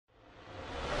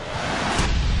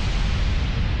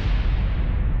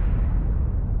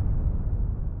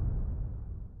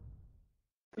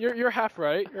You're half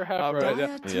right. You're half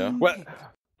right. Yeah. Well,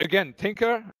 again,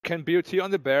 Tinker can BOT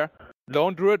on the bear.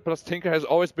 Lone Druid plus Tinker has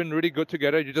always been really good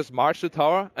together. You just march the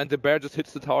tower, and the bear just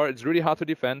hits the tower. It's really hard to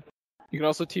defend. You can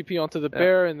also TP onto the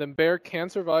bear, and then bear can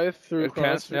survive through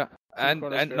Chronosphere. And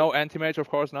no anti-mage, of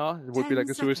course, now. It would be like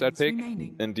a suicide pick.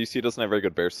 And DC doesn't have very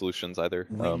good bear solutions either.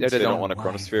 Yeah, they don't want to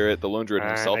Chronosphere it. The Lone Druid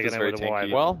himself is very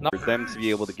tanky. Well, for them to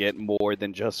be able to get more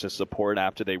than just a support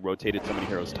after they rotated so many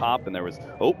heroes top, and there was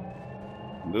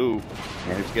move.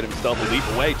 Managed to get himself a leap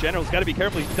away. General's got to be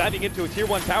careful. He's diving into a tier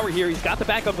 1 tower here. He's got the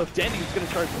backup of Dendi, who's going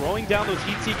to start throwing down those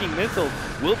heat-seeking missiles.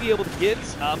 Will be able to get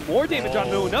more damage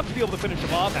on Moo, enough to be able to finish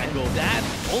him off. And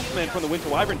that ultimate from the Winter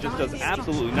Wyvern just does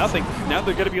absolutely nothing. Now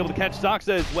they're going to be able to catch Soxa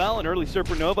as well, an early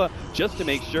Supernova, just to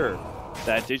make sure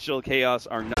that Digital Chaos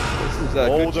are not. This is a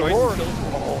good choice.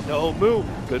 Oh no, Moo.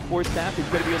 Good force staff. He's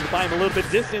going to be able to buy him a little bit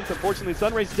distance. Unfortunately,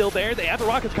 Sunray's still there. They have the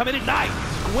rockets coming in. Nice!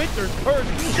 Winter's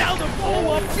curse. Now the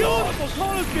follow-up. Beautiful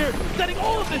Chronosphere. Setting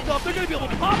all of this up. They're going to be able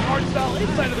to pop Hardstyle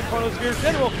inside of the Chronosphere.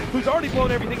 General, who's already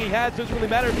blown everything he had, so it doesn't really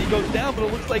matter if he goes down, but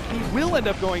it looks like he will end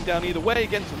up going down either way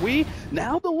against Wii.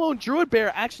 Now the Lone Druid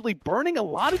Bear actually burning a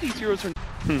lot of these heroes for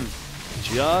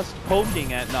just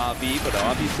poking at Na'Vi, but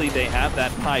obviously they have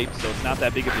that pipe, so it's not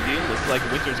that big of a deal. Looks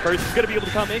like Winter's Curse is going to be able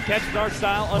to come in, catch Dark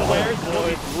Style unawares, and he'll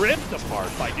be ripped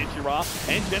apart by Dichira.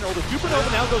 And General, the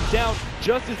Supernova now goes down.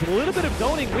 Just as a little bit of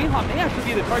zoning, Weehawk may actually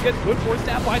be the target. Good force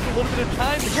staff buys a little bit of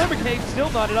time. The Glimmer Cave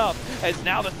still not enough, as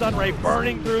now the Sunray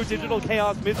burning through. Digital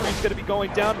Chaos Misery is going to be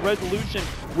going down. Resolution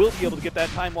will be able to get that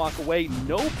time walk away,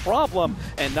 no problem.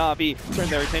 And Na'Vi turn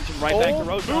their attention right back to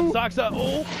Roshan.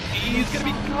 Soxa, he's going to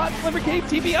be caught. Glimmer Cave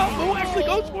TP out. Moo actually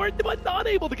goes for it, but not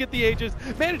able to get the Aegis.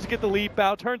 Managed to get the leap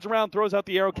out, turns around, throws out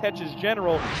the arrow, catches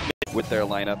General with their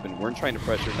lineup, and weren't trying to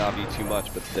pressure Na'Vi too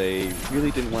much, but they really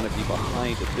didn't want to be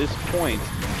behind at this point.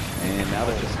 And now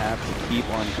they just have to keep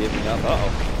on giving up.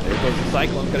 There goes the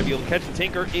Cyclone. Going to be able to catch the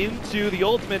Tinker into the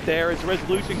ultimate there as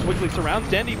Resolution quickly surrounds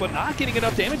Dendi, but not getting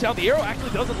enough damage out. The arrow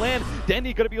actually doesn't land.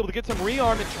 Dendi going to be able to get some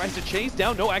rearm and tries to chase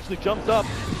down. No, actually jumps up.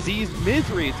 Sees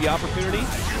Misery as the opportunity.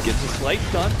 Gets a slight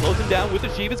stun. Slows him down with the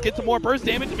Shivas. Gets some more burst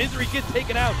damage. Misery gets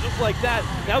taken out just like that.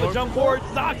 Now the jump forward.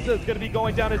 Soxa is going to be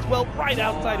going down as well, right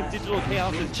outside of Digital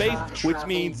Chaos' base, which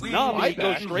means Na'Vi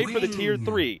goes straight for the tier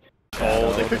 3.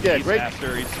 They could get great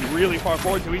after. He's really far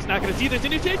forward, so he's not going to see this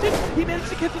initiation. He managed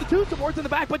to get to the 2 supports in the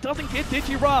back, but doesn't get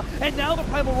Dichira. And now the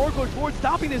Primal Roar goes forward,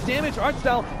 stopping this damage.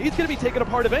 Artstyle, he's going to be taken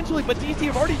apart eventually, but DC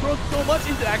have already thrown so much.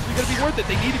 Is it actually going to be worth it?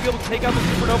 They need to be able to take out the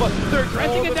Supernova. They're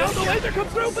addressing it down. The laser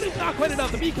comes through, but it's not quite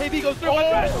enough. The BKB goes through.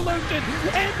 Resolution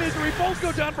and Misery both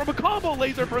go down from a combo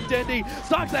laser from Dendi.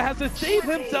 Soxa has to save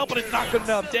himself, but it's not good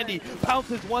enough. Dendi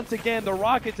pounces once again. The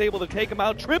Rocket's able to take him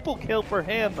out. Triple kill for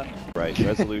him. Right,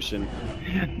 Resolution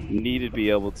needed to be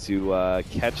able to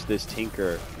catch this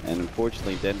Tinker, and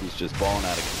unfortunately Dendi's just balling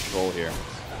out of control here.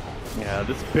 Yeah,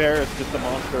 this bear is just a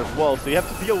monster as well, so you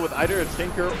have to deal with either a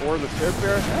Tinker or the Spirit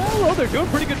Bear. Oh, well, they're doing a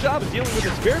pretty good job of dealing with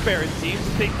the Spirit Bear, it seems.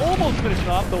 They almost finished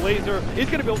off. The laser is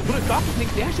going to be able to put a stop to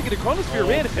things. They actually get a Chronosphere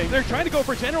in. They're trying to go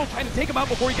for General, trying to take him out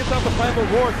before he gets out the Primal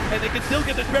Roar, and they can still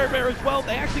get the Spirit Bear as well.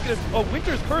 They actually get a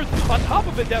Winter's Curse on top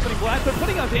of it, Deafening Blast. They're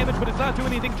putting out damage, but it's not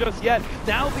doing anything just yet.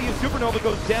 Now the Supernova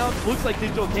goes down. Looks like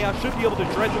Digital Chaos should be able to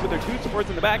dredge it with their 2 supports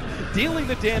in the back, dealing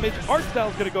the damage.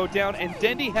 Artstyle's going to go down, and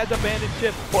Dendi has abandoned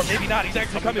ship, or maybe not. He's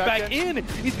actually coming back in.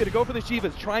 He's going to go for the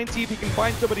Shivas, try and see if he can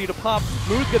find somebody to pop.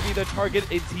 Moo's going to be the target.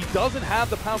 He doesn't have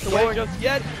the pounce away just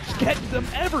yet. Catches them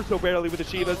ever so barely with the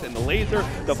Shivas, and the laser,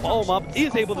 the follow up,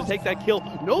 is able to take that kill.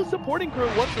 No supporting crew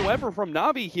whatsoever from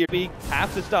Na'Vi here. We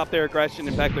have to stop their aggression.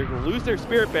 In fact, they're going to lose their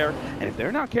Spirit Bear, and if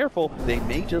they're not careful, they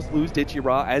may just lose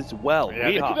Dichira as well.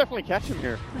 Yeah, they could definitely catch him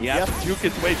here. He has to juke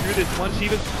his way through this one.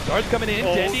 Shivas starts coming in.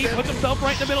 Dendi puts himself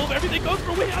right in the middle of everything. Goes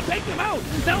for Weehawk, takes him out.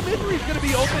 Now Misery's going to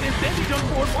be open, and Dendi jumps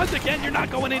forward. Once again, you're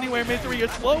not going anywhere, Misery. You're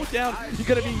slowed down. You're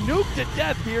going to be nuked to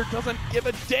death here. Doesn't give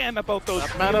a damn about those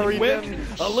whips.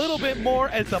 A little bit more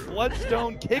as the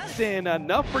Bloodstone kicks in.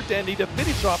 Enough for Dendi to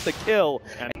finish off the kill.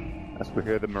 And as we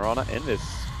hear the Mirana in this.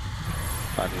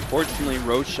 Unfortunately,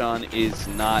 Roshan is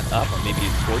not up. Or maybe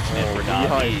it's fortunate for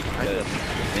Na'Vi, because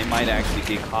they might actually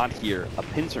get caught here. A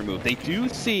pincer move. They do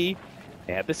see.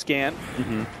 They have the scan.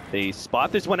 They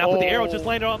spot this one out, but the arrow just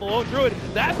landed on the Lone Druid.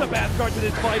 That's a bad start to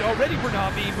this fight already for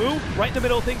Na'Vi. Moo, right in the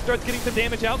middle of things, starts getting some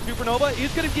damage out. Supernova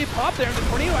is going to get popped there, and the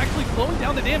Tornado actually slowing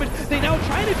down the damage. They now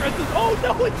try to address this. Oh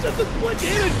no, it's just a split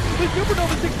damage. The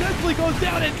Supernova successfully goes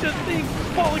down, and just things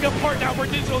falling apart now for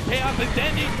Digital Chaos. And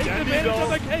Dendi takes advantage of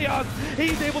the chaos.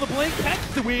 He's able to blink, catch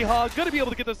the Weehawk, going to be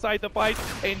able to get the side to fight,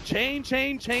 and chain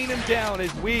him down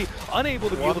as we unable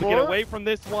to be able to get away from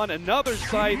this one. Another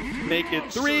side make it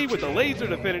get 3 with a laser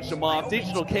to finish them off.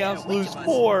 Digital Chaos lose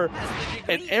 4.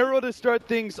 An arrow to start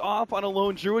things off on a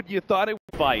lone druid. You thought it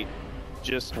would fight.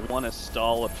 Just want to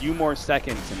stall a few more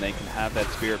seconds and they can have that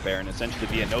Spirit Bear and essentially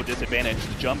be at no disadvantage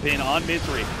to jump in on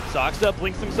Misery. Socks up,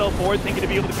 blinks himself forward, thinking to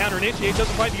be able to counter-initiate,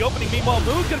 doesn't find the opening. Meanwhile,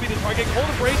 Moo's going to be the target. Cold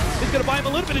Embrace is going to buy him a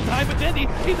little bit of time, but Dendi,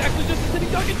 he's actually just a sitting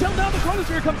duck until now the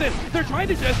Chronosphere comes in. They're trying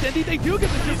to just Dendi, they do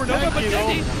get the Supernova, but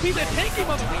Dendi, he's a tanky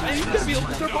motherfucker, and he's going to be able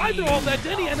to survive through all that.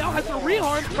 Dendi, and now has to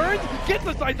rearm, turns, gets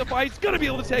the side to fight, he's going to be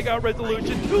able to take out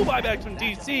Resolution. 2 buybacks from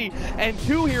DC, and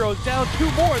 2 heroes down, 2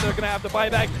 more they're going to have to buy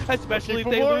back, especially if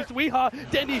they lose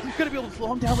Dendi going to be able to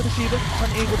slow him down with a Shiva,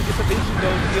 unable to get the vision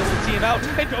though to be able to see him out.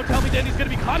 And don't tell me Dendi's going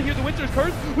to be caught here. The Winter's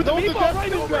Curse with the meatball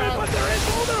right over it, but they're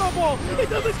invulnerable. It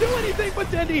doesn't do anything, but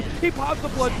Dendi, he pops the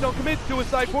Bloodstone, commits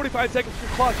suicide, 45 seconds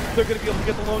for clock. They're going to be able to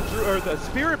get the lone or the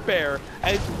Spirit Bear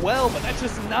as well, but that's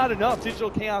just not enough.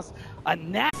 Digital Chaos, a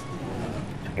nat.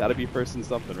 Got to be first in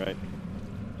something, right?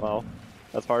 Well,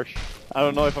 that's harsh. I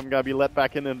don't know if I'm gonna be let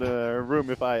back in the room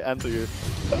if I answer you.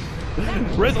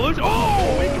 Resolution.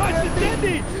 Oh, he catches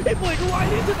Dendi. It's like right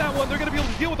into that one. They're going to be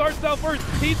able to deal with Artstyle first.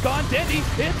 He's gone. Dendi.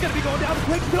 It's going to be going down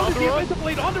quick. Still the defensive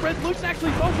blade on the Resolution.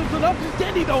 Actually focused enough.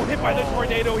 Dendi, though, hit by the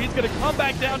tornado. He's going to come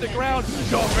back down to ground.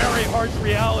 So very harsh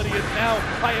reality is now.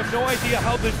 I have no idea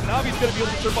how this Navi's going to be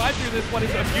able to survive through this one.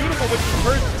 It's a beautiful with the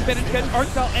first finish catch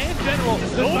Artstyle and General.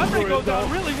 The Sunray goes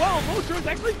down really well. Moser is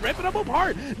actually ripping them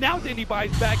apart. Now Dendi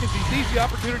buys back as he sees the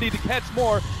opportunity to catch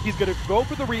more. He's going to go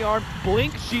for the rearm.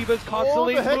 Blink Shiva's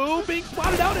constantly. Moo being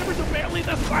spotted out ever so barely.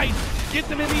 The fight gets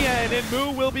him in the end, and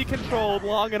Moo will be controlled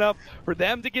long enough for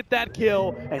them to get that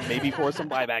kill and maybe force some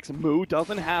buybacks. Moo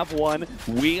doesn't have one.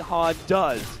 Weehaw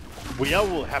does. Weehaw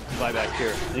will have to buy back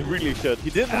here. He really should. He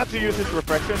didn't have to use his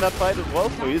refresher in that fight as well,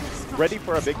 so he's ready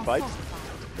for a big fight.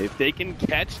 If they can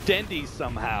catch Dendi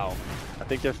somehow. I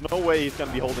think there's no way he's going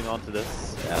to be holding on to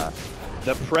this. Yeah.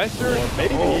 The pressure. Or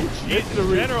maybe it's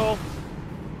the General.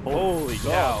 Holy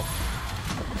cow.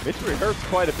 Misery hurts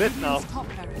quite a bit now.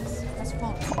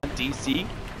 On DC,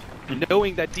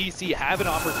 knowing that DC have an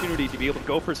opportunity to be able to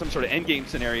go for some sort of endgame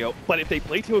scenario, but if they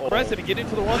play too aggressive and get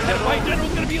into the one-step fight,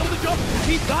 General's going to be able to jump.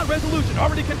 He's got Resolution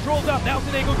already controlled up. Now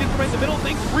Senego gets right in the middle.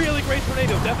 Things really great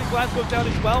tornado. Definitely Glass goes down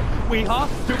as well. Weehaw,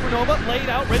 Supernova laid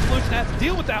out. Resolution has to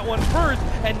deal with that one first,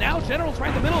 and now General's right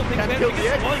in the middle of things. Can't kill the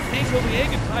egg. Well, he can't kill the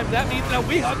egg in time. That means now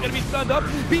Weehaw's going to be stunned up.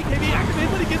 BKB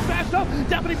activated, but he gets bashed up.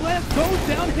 Deafening Blast goes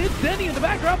down, hits Dendi in the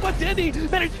background, but Dendi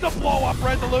manages to blow up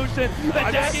Resolution. The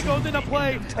Jackie goes into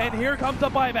play, and here comes the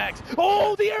buyback.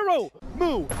 Oh, the arrow!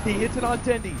 Moo, he hits it on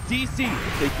Dendi. DC,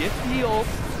 they get the ult,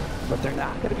 but they're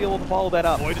not going to be able to follow that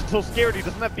up. Boy, he's so scared. He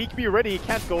doesn't have BKB ready. He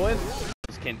can't go in.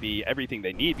 This can be everything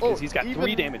they need because he's got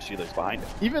 3 damage dealers behind him.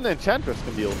 Even Enchantress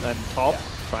can deal. And Top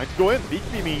trying to go in.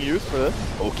 BKB being used for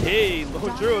this. Okay,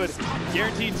 Lone Druid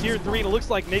guaranteed tier 3, and it looks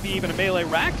like maybe even a melee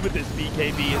racked with this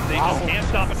BKB as they just can't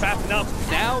stop it fast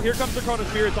enough. Now, here comes the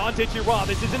Chronosphere. It's on Ditchy Raw.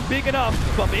 This isn't big enough,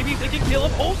 but maybe they can kill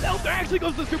him. Oh, no, there actually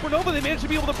goes the Supernova. They managed to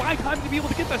be able to buy time to be able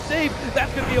to get the save.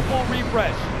 That's going to be a full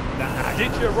refresh.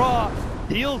 Ditchy Raw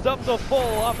heals up the full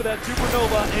off of that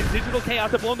Supernova, and Digital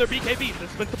Chaos have blown their BKB. The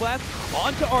Splinter Blast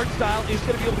onto Artstyle is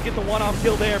going to be able to get the one-off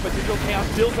kill there, but Digital Chaos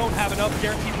still don't have enough to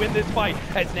guarantee win this fight.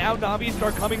 As now Navi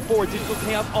start coming forward, Digital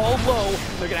Chaos all low.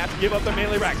 They're going to have to give up their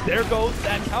melee racks. There goes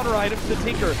that counter item to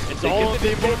Tinker. It's all on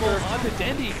the Invoker onto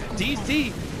Dendi.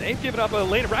 DC, they've given up a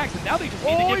lane of racks, and now they just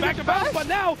need to get back to bounce, but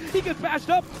now he gets bashed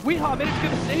up. Weehaw managed to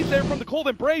get a save there from the Cold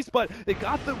Embrace, but they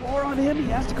got the roar on him. He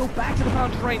has to go back to the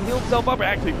Fountain Terrain, heal himself up,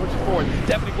 actually pushes forward.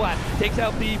 Definitely Black takes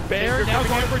out the Bear, now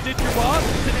going for Ditchy Raw.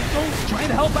 Senego trying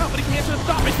to help out, but he can't just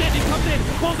stop it. Dendi comes in,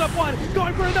 pulls up one,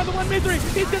 going for another one. Misery,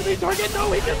 he's going to be target.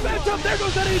 No, he gets bashed up. There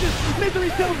goes that Aegis. Misery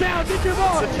still down. Ditchy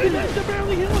Raw, he managed to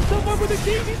barely heal himself up with the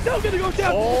keys. He's still going to go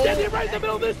down. Dendi right in the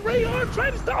middle of this rearm,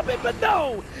 trying to stop it, but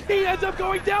no! He ends up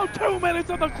going down. 2 minutes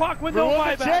on the clock with no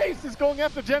buyback. Chase is going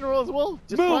after General as well.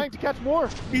 Just trying to catch more.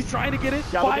 He's trying to get it.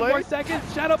 Shadow 5 Blade. more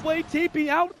seconds. Shadow Blade, TP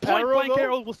out. Point blank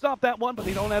arrow will stop that one, but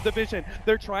they don't have the vision.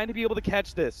 They're trying to be able to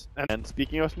catch this. And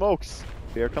speaking of smokes,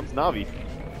 here comes Navi.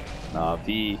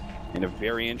 Navi in a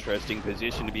very interesting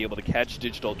position to be able to catch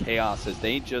Digital Chaos as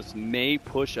they just may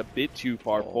push a bit too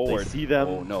far forward. They see them.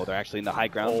 Oh no, they're actually in the high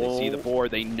ground. They see the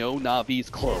board. They know Navi's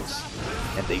close.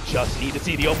 And they just need to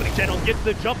see the opening. General gets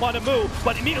the jump on a move,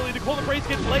 but immediately the Golden Brace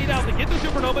gets laid out. They get the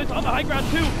Supernova, it's on the high ground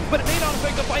too, but it may not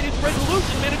affect the fight. It's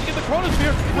Resolution managed to get the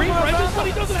Chronosphere. Refreshes, but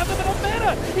he doesn't have enough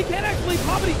mana. He can't actually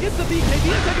pop it. He gets the BKB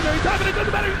in secondary time, and it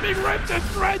doesn't matter. He's being ripped to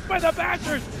shreds by the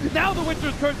Bashers. Now the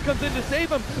Winter's Curse comes in to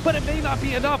save him, but it may not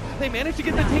be enough. They manage to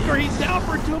get the Tinker. He's down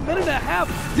for 2 minutes and a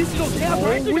half. Digital Chaos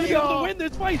are actually going to be able to win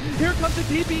this fight. Here comes the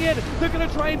TP in. They're going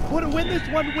to try and win this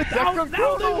one without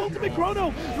now the ultimate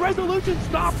Chrono. Resolution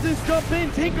stops this jump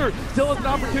in. Tinker still has an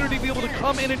opportunity to be able to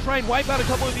come in and try and wipe out a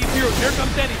couple of these heroes. Here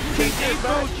comes Dendi. He saves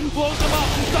mode, blows them up.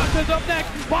 Sucks up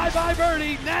next. Bye-bye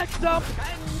Birdie. Next up,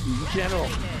 General.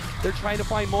 They're trying to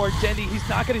find more. Dendi, he's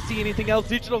not going to see anything else.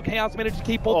 Digital Chaos managed to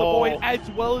keep both the Void as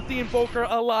well as the Invoker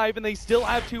alive, and they still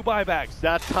have 2 buybacks.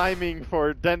 That timing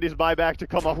for Dendi's buyback to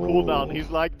come off cooldown. He's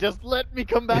like, just let me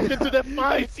come back into the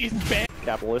fight. He's bad.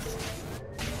 Capitalist.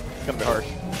 It's gonna be harsh.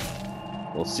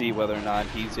 We'll see whether or not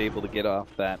he's able to get off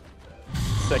that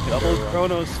Second double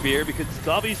Chronosphere, because it's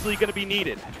obviously going to be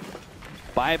needed.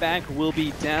 Buyback will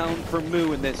be down for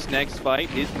Moo in this next fight.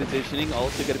 His positioning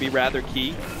also going to be rather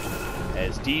key,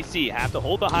 as DC have to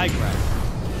hold the high ground.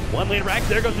 1 lane Rax,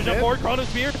 there goes the jump forward,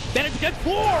 Chronosphere, managed to get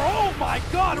 4! Oh my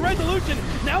god, Resolution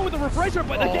now with a refresher,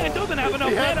 but again, doesn't have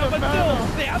enough mana, but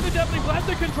still, they have the definitely blast,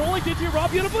 they're controlling Raw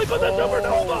beautifully, but the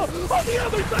Supernova on the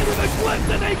other side of the cliff,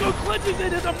 and Echo clinches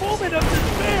it in a moment of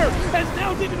despair, as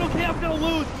now Digital Chaos gonna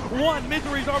lose 1.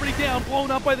 Misery's already down, blown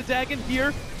up by the Dagon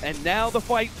here, and now the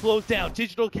fight slows down.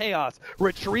 Digital Chaos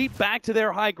retreat back to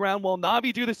their high ground while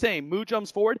Na'Vi do the same. Moo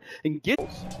jumps forward and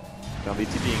gets... Na'Vi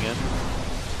TPing in.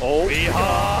 Oh,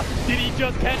 did he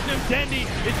just catch him? Dendi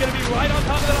is going to be right on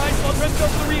top of that ice ball. Tries to go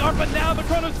for the rearm, but now the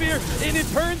Chronosphere in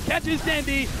his turn catches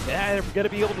Dendi. And they're going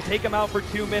to be able to take him out for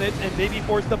 2 minutes and maybe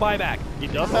force the buyback. He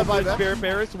does have buyback. Spirit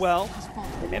Bear as well.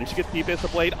 They managed to get the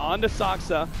Abyssal Blade onto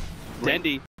Saksa.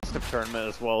 Dendi. Tournament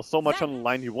as well. So much on the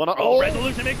line. You wanna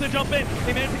Resolution makes the jump in.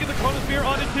 They managed to get the Chronosphere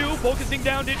onto 2, focusing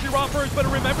down Raw first, but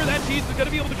remember that cheese is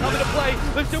gonna be able to come into play.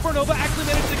 The Supernova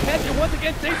actually managed to catch and once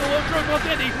again save the low stroke while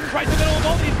Dendi right in the middle of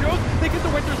all these heroes. They get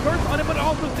the Winter's Curse on him, but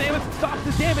also stops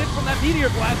the damage from that Meteor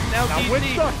Blast. Now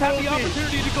DC have the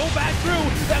opportunity to go back through.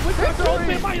 That Winter's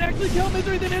ultimate might actually kill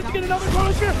Misery. They managed to get another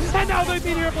Chronosphere, and now the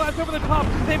Meteor Blast over the top.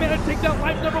 They managed to take down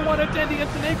life number 1 of Dendi, and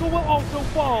Seneko will also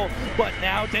fall. But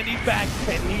now Dendi's back,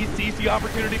 and he sees the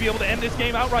opportunity to be able to end this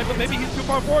game outright, but maybe he's too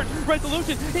far forward.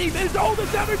 Resolution, he managed to hold the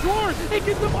Savage Roar. It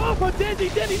gets him off on Dendi.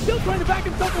 Dendi's still trying to back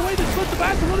himself away. They split the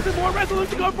back a little bit more.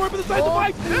 Resolution going for it, but the size of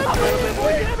Mike. A little bit more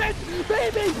damage.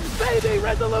 Baby,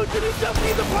 Resolution. He just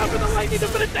needs a block for the lightning to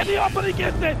finish Dendi off, but he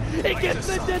gets it. He gets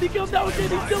the Dendi kill. No,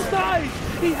 Dendi still dies.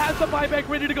 He has the buyback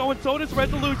ready to go, and so does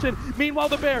Resolution. Meanwhile,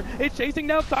 the Bear is chasing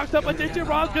down Stocks up, but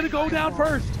Raw's going to go down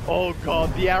first. Oh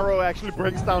god, the arrow actually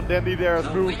brings down Dendi there as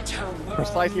Moo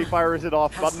precisely fires it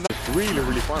off, but it's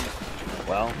really farming.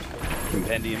 Well,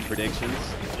 compendium predictions.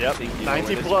 Yep,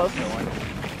 90 plus.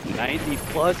 90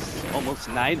 plus, almost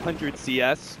 900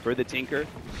 CS for the Tinker.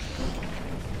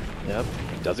 Yep.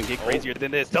 Doesn't get crazier than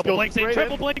this. Double blinks in,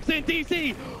 triple blinks in,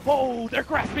 DC. Oh, they're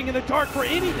grasping in the dark for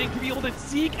anything to be able to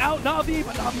seek out Na'Vi,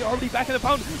 but Na'Vi already back in the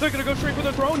fountain. They're going to go straight for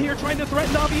the throne here, trying to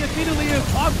threaten Na'Vi as speedily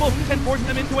as possible and force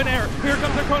them into an air. Here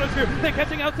comes the Chronosphere. They're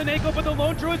catching out Seneko, but the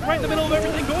Lone Druid's right in the middle of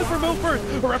everything. Goes for move first.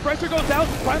 A refresher goes down.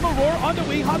 Primal Roar onto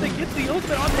Weehaw. They get the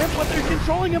ultimate on him, but they're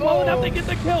controlling him well enough. They get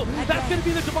the kill. That's going to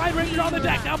be the Divine Ranger on the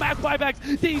deck. Now mass buybacks.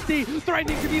 DC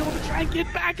threatening to be able to try and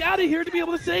get back out of here to be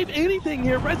able to save anything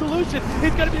here. Resolution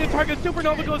is going to be the target.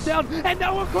 Supernova goes down, and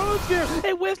now a Chronosphere.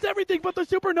 It whiffs everything but the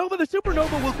Supernova. The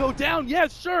Supernova will go down,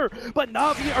 yes, sure, but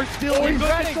Na'Vi are still in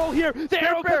good control here. The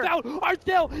arrow comes out.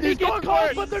 Archdale, he gets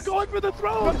caught, but they're going for the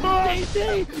throne.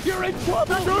 DC, you're in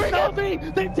trouble.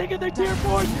 Na'Vi, they've taken their tier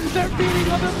 4. They're beating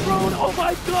on the throne. Oh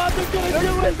my god, they're gonna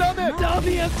do it.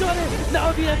 Na'Vi has done it.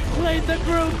 Na'Vi has played the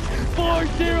group.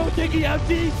 4-0 taking out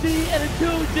DC, and a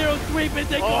 2-0 sweep as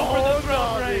they go for the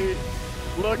throne race.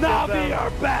 Na'Vi are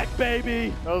back,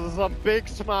 baby! Those are some big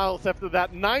smiles after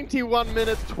that. 91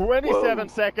 minutes, 27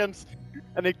 seconds.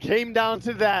 And it came down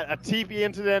to that. A TP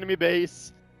into the enemy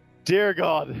base. Dear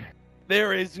God.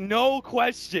 There is no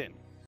question